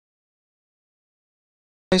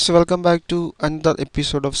Guys, welcome back to another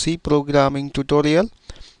episode of C programming tutorial.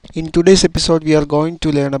 In today's episode, we are going to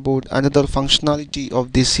learn about another functionality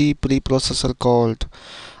of the C preprocessor called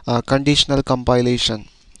conditional compilation.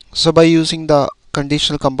 So by using the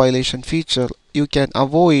conditional compilation feature, you can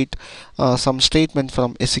avoid some statement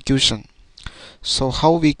from execution. So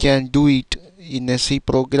how we can do it in a C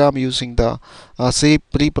program using the C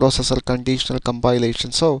preprocessor conditional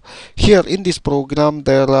compilation. So here in this program,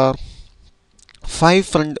 there are five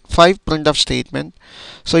printf statement.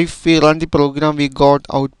 So if we run the program, we got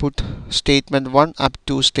output statement 1 up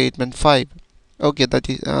to statement 5. Okay, that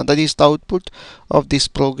is the output of this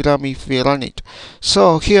program if we run it.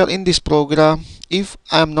 So here in this program, if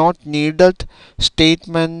I am not needed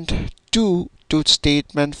statement 2 to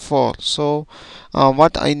statement 4, so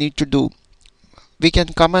what I need to do, we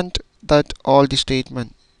can comment that all the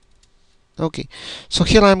statement. Okay, so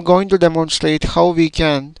here I am going to demonstrate how we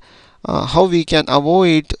can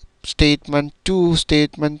avoid statement 2,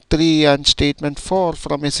 statement 3 and statement 4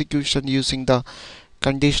 from execution using the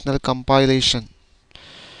conditional compilation.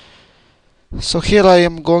 So here I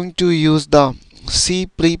am going to use the C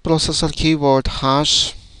preprocessor keyword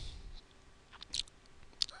hash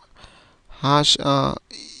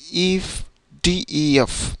if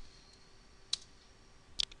def,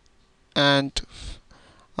 and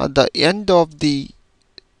at the end of the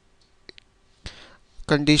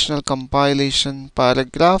conditional compilation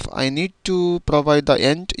paragraph, I need to provide the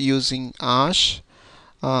end using hash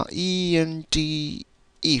ent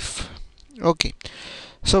if. Okay,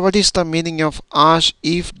 so what is the meaning of hash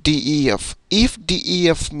if def? If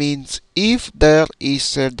def means if there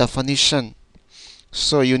is a definition.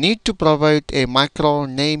 So you need to provide a macro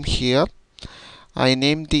name here. I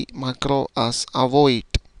name the macro as avoid.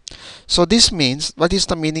 So this means, what is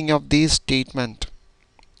the meaning of this statement?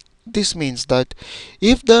 This means that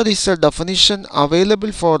if there is a definition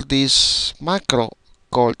available for this macro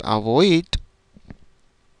called avoid,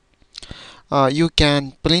 you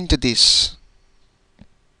can print this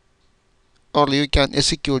or you can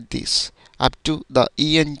execute this up to the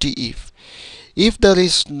ent if. If there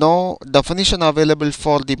is no definition available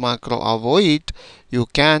for the macro avoid, you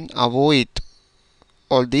can avoid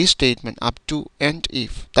all these statement up to end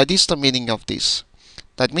if. That is the meaning of this.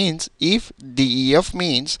 That means if def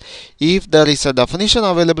means if there is a definition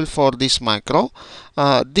available for this macro,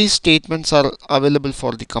 these statements are available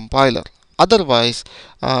for the compiler. Otherwise,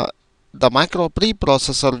 the macro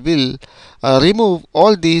preprocessor will remove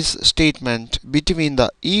all these statements between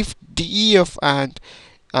the if def and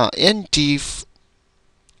endif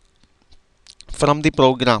from the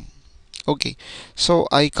program. Okay, so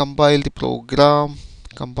I compile the program,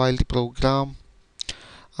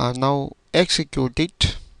 now execute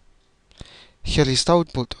it. Here is the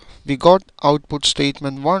output. We got output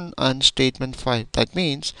statement 1 and statement 5. That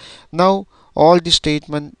means now all the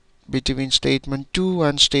statement between statement 2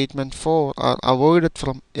 and statement 4 are avoided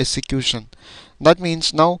from execution. That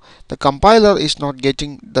means now the compiler is not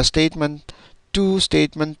getting the statement 2,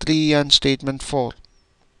 statement 3 and statement 4.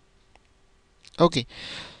 Okay,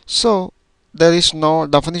 so there is no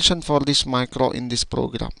definition for this macro in this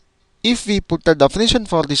program. If we put a definition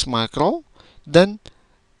for this macro, then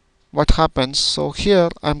what happens? So here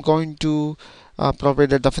I'm going to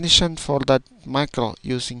provide a definition for that macro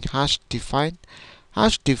using hash define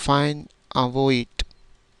avoid.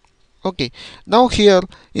 Okay, now here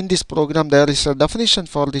in this program there is a definition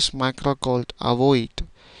for this macro called avoid.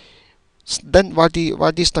 Then what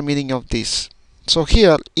is the meaning of this? So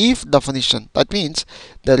here if definition, that means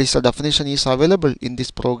there is a definition is available in this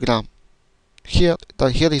program. Here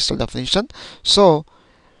is the definition. So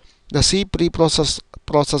the C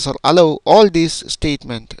preprocessor allow all these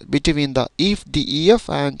statement between the if def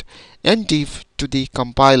and endif to the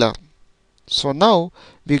compiler. So now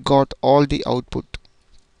we got all the output.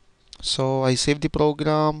 So I save the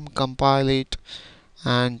program, compile it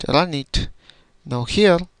and run it. Now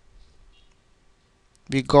here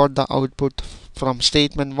we got the output from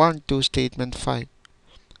statement 1 to statement 5.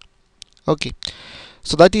 Okay,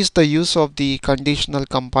 so that is the use of the conditional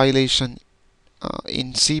compilation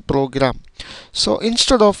in C program. So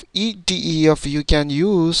instead of def, you can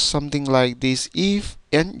use something like this if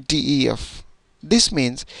def. This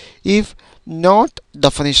means if not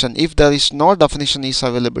definition, if there is no definition is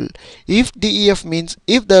available. If def means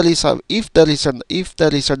if there is a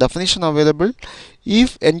definition available.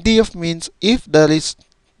 If ndf means if there is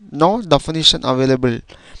no definition available.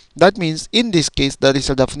 That means in this case there is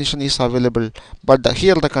a definition is available, but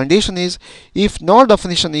here the condition is if no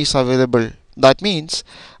definition is available. That means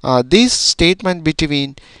this statement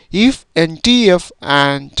between if ntf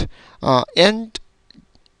and end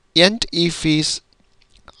if is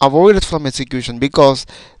avoided from execution because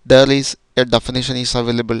there is a definition is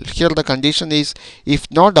available. Here the condition is if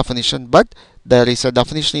not definition, but there is a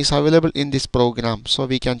definition is available in this program, so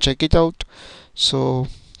we can check it out. So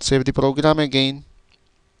save the program again,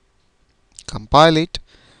 compile it,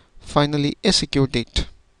 finally execute it.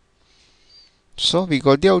 So we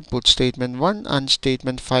got the output statement 1 and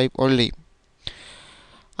statement 5 only.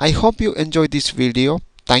 I hope you enjoyed this video.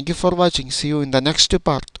 Thank you for watching. See you in the next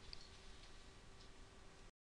part.